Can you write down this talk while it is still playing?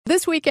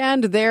This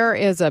weekend, there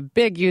is a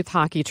big youth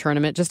hockey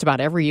tournament. Just about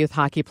every youth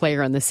hockey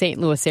player in the St.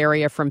 Louis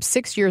area from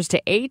 6 years to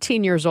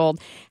 18 years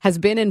old has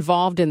been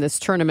involved in this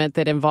tournament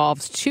that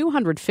involves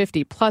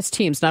 250 plus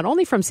teams, not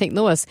only from St.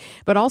 Louis,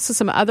 but also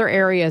some other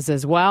areas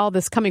as well.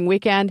 This coming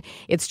weekend,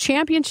 it's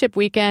championship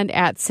weekend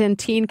at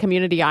Centene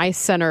Community Ice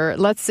Center.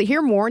 Let's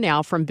hear more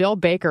now from Bill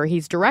Baker.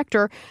 He's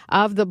director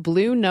of the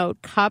Blue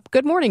Note Cup.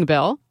 Good morning,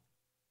 Bill.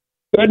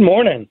 Good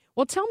morning.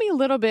 Well, tell me a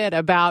little bit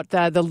about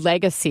the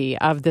legacy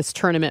of this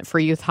tournament for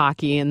youth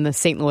hockey in the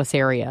St. Louis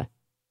area.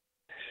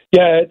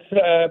 Yeah,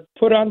 it's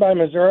put on by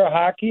Missouri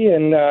Hockey,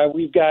 and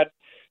we've got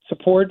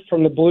support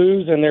from the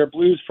Blues and their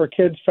Blues for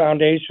Kids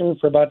Foundation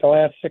for about the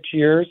last 6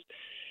 years.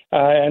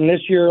 And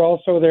this year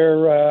also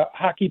their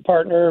hockey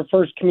partner,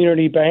 First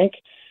Community Bank.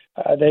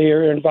 They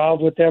are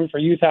involved with them for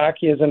youth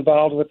hockey, is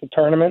involved with the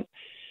tournament.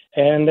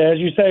 And as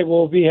you say,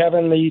 we'll be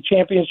having the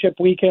championship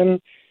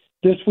weekend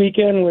this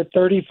weekend with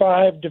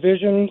 35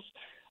 divisions,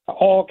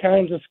 all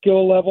kinds of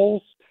skill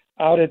levels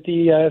out at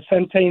the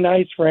Centene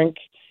Ice Rink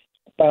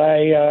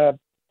by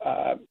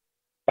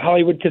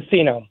Hollywood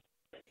Casino.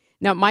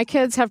 Now, my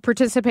kids have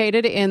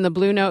participated in the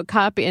Blue Note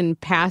Cup in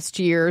past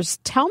years.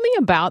 Tell me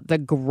about the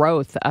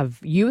growth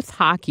of youth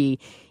hockey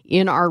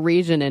in our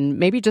region and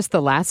maybe just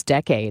the last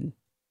decade.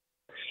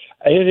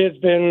 It has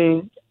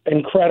been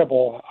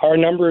incredible. Our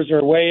numbers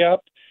are way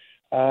up.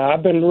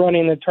 I've been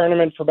running the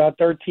tournament for about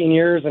 13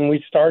 years, and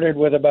we started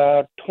with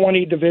about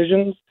 20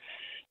 divisions,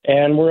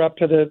 and we're up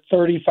to the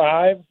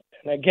 35.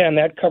 And again,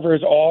 that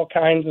covers all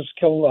kinds of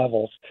skill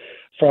levels,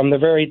 from the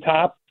very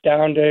top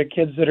down to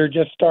kids that are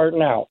just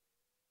starting out.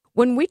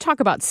 When we talk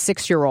about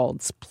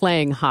 6-year-olds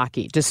playing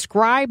hockey,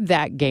 describe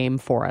that game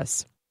for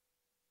us.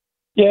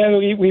 Yeah,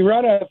 we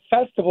run a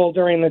festival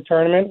during the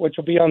tournament, which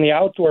will be on the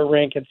outdoor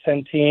rink at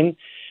Centene.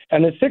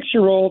 And the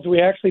 6-year-olds, we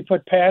actually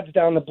put pads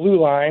down the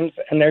blue lines,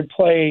 and they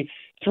play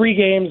 3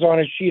 games on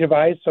a sheet of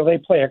ice, so they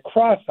play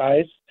across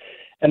ice.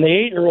 And the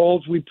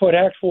 8-year-olds, we put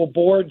actual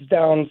boards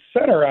down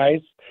center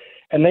ice,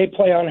 and they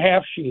play on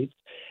half sheets.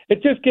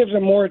 It just gives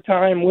them more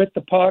time with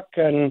the puck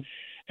and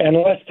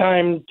less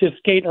time just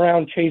skating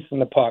around chasing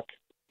the puck.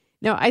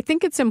 Now, I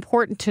think it's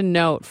important to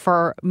note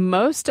for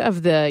most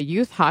of the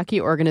youth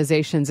hockey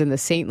organizations in the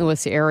St.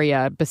 Louis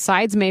area,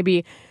 besides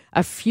maybe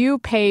a few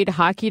paid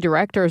hockey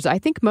directors, I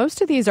think most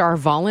of these are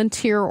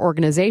volunteer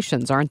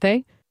organizations, aren't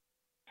they?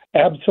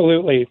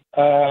 Absolutely.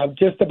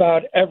 Just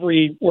about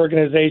every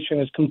organization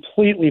is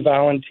completely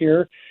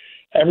volunteer.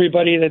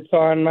 Everybody that's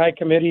on my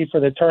committee for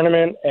the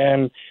tournament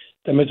and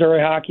the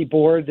Missouri Hockey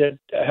Board that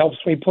helps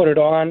me put it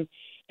on,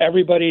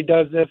 everybody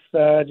does this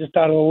just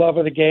out of the love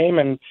of the game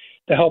and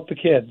to help the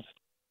kids.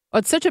 Well,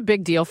 it's such a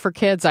big deal for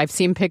kids. I've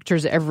seen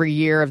pictures every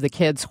year of the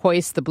kids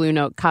hoist the Blue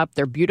Note Cup.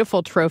 They're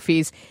beautiful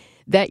trophies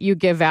that you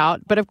give out.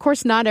 But of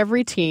course, not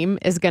every team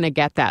is going to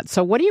get that.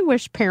 So what do you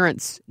wish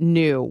parents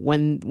knew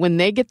when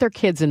they get their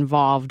kids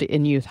involved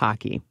in youth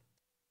hockey?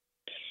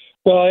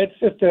 Well,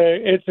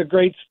 it's a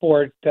great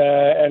sport.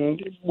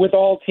 And with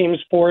all team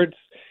sports,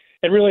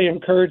 it really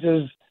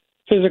encourages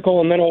physical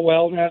and mental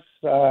wellness,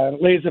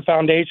 lays the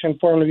foundation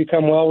for them to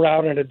become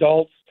well-rounded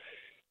adults,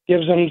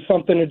 gives them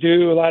something to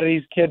do. A lot of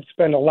these kids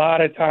spend a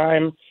lot of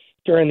time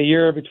during the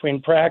year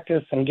between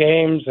practice and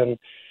games, and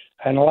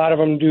a lot of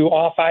them do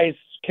off-ice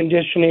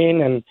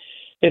conditioning, and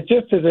it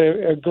just is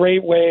a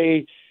great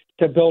way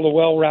to build a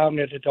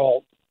well-rounded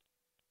adult.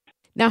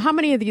 Now, how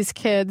many of these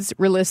kids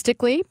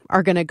realistically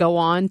are going to go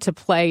on to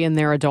play in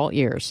their adult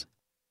years?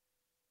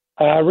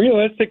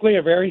 Realistically,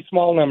 a very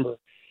small number.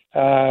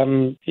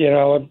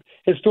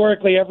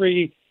 Historically,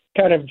 every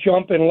kind of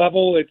jump in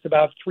level, it's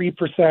about 3%,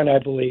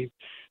 I believe.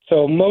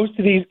 So most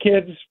of these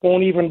kids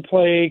won't even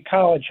play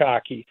college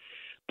hockey,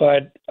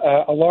 but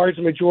a large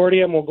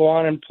majority of them will go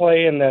on and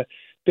play in the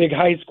big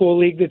high school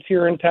league that's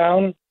here in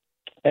town,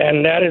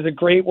 and that is a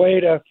great way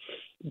to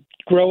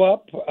grow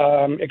up,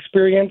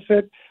 experience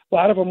it. A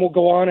lot of them will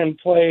go on and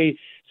play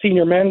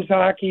senior men's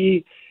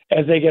hockey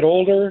as they get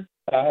older,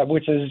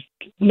 which is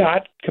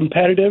not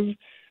competitive,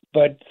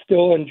 but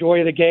still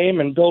enjoy the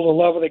game and build a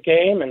love of the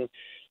game, and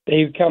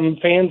they become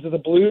fans of the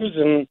Blues,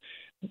 and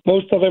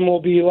most of them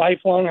will be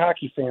lifelong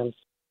hockey fans.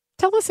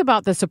 Tell us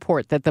about the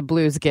support that the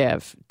Blues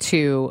give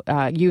to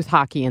youth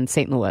hockey in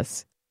St.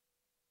 Louis.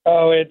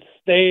 Oh,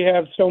 they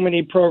have so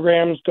many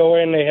programs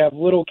going. They have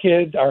Little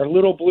Kids, our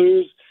Little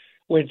Blues,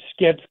 which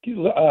gets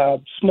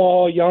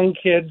small, young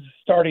kids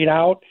starting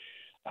out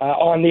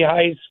on the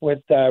ice with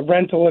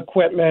rental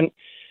equipment.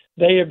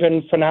 They have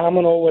been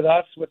phenomenal with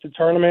us with the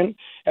tournament.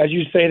 As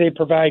you say, they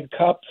provide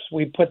cups.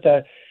 We put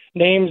the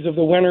names of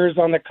the winners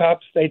on the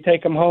cups. They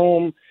take them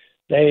home.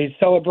 They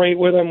celebrate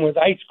with them with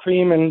ice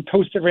cream and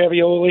toasted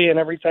ravioli and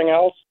everything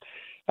else.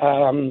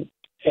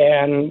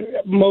 And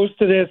most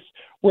of this,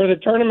 where the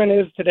tournament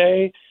is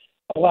today,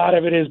 a lot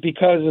of it is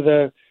because of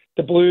the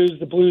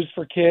Blues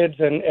for Kids,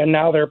 and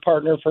now their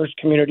partner, First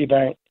Community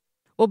Bank.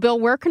 Well, Bill,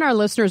 where can our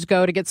listeners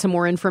go to get some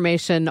more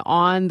information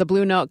on the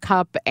Blue Note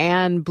Cup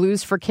and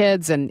Blues for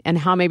Kids and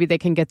how maybe they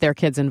can get their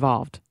kids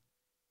involved?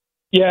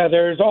 Yeah,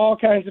 there's all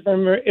kinds of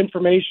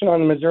information on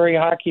the Missouri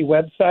Hockey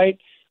website.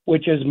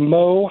 which is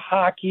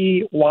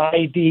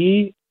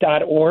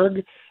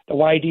mohockeyd.org. The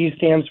YD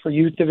stands for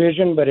Youth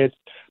Division, but it's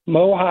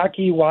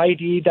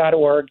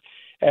mohockeyd.org.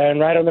 And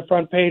right on the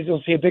front page,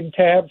 you'll see a big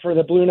tab for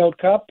the Blue Note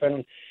Cup.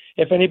 And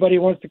if anybody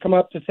wants to come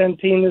up to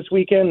Centene this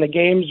weekend, the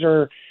games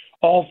are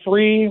all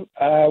free.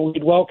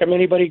 We'd welcome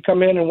anybody to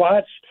come in and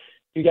watch.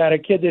 If you got a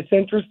kid that's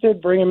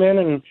interested, bring them in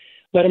and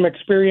let them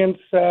experience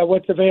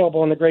what's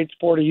available in the great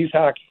sport of youth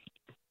hockey.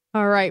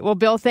 All right. Well,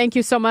 Bill, thank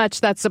you so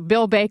much. That's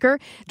Bill Baker,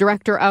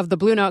 director of the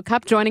Blue Note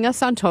Cup, joining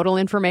us on Total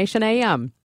Information AM.